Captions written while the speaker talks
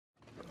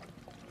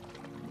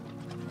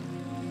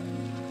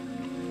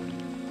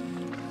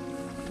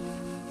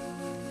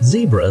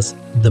Zebras,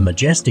 the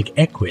majestic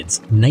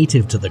equids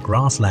native to the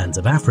grasslands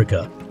of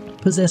Africa,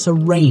 possess a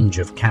range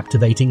of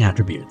captivating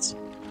attributes.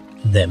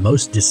 Their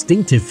most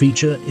distinctive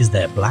feature is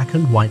their black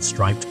and white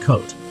striped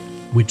coat,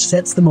 which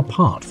sets them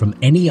apart from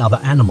any other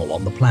animal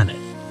on the planet.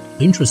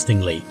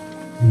 Interestingly,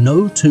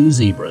 no two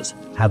zebras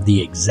have the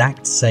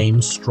exact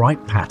same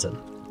stripe pattern,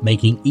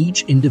 making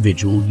each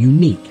individual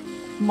unique,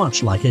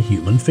 much like a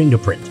human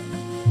fingerprint.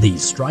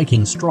 These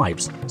striking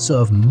stripes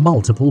serve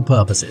multiple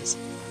purposes.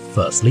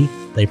 Firstly,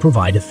 they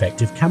provide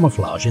effective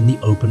camouflage in the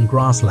open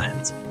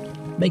grasslands,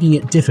 making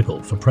it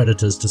difficult for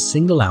predators to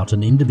single out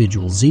an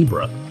individual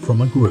zebra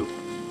from a group.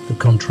 The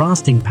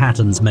contrasting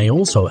patterns may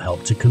also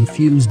help to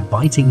confuse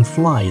biting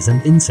flies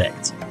and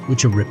insects,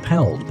 which are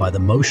repelled by the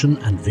motion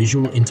and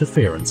visual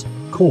interference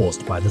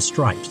caused by the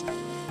stripes.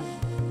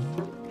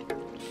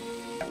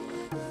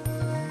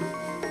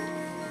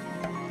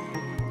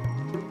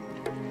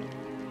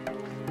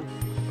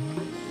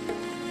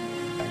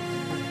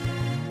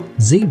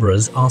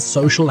 Zebras are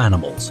social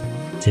animals,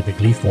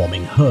 typically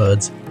forming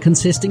herds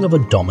consisting of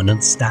a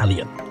dominant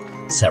stallion,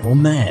 several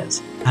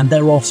mares, and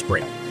their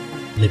offspring.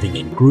 Living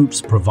in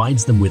groups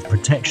provides them with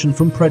protection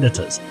from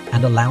predators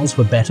and allows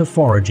for better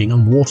foraging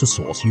and water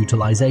source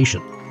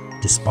utilization.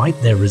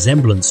 Despite their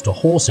resemblance to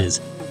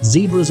horses,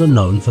 zebras are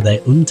known for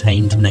their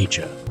untamed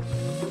nature.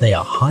 They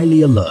are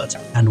highly alert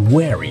and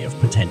wary of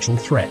potential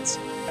threats,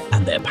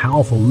 and their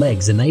powerful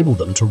legs enable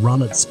them to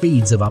run at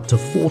speeds of up to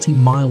 40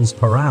 miles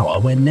per hour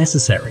when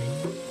necessary.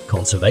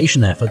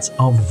 Conservation efforts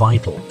are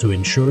vital to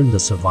ensuring the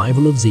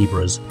survival of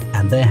zebras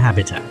and their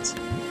habitats.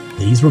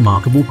 These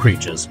remarkable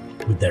creatures,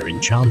 with their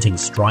enchanting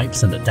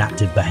stripes and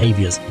adaptive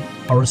behaviors,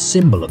 are a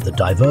symbol of the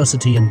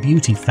diversity and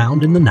beauty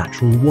found in the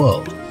natural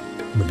world,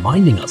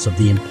 reminding us of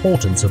the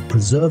importance of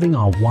preserving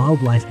our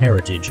wildlife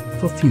heritage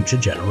for future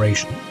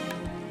generations.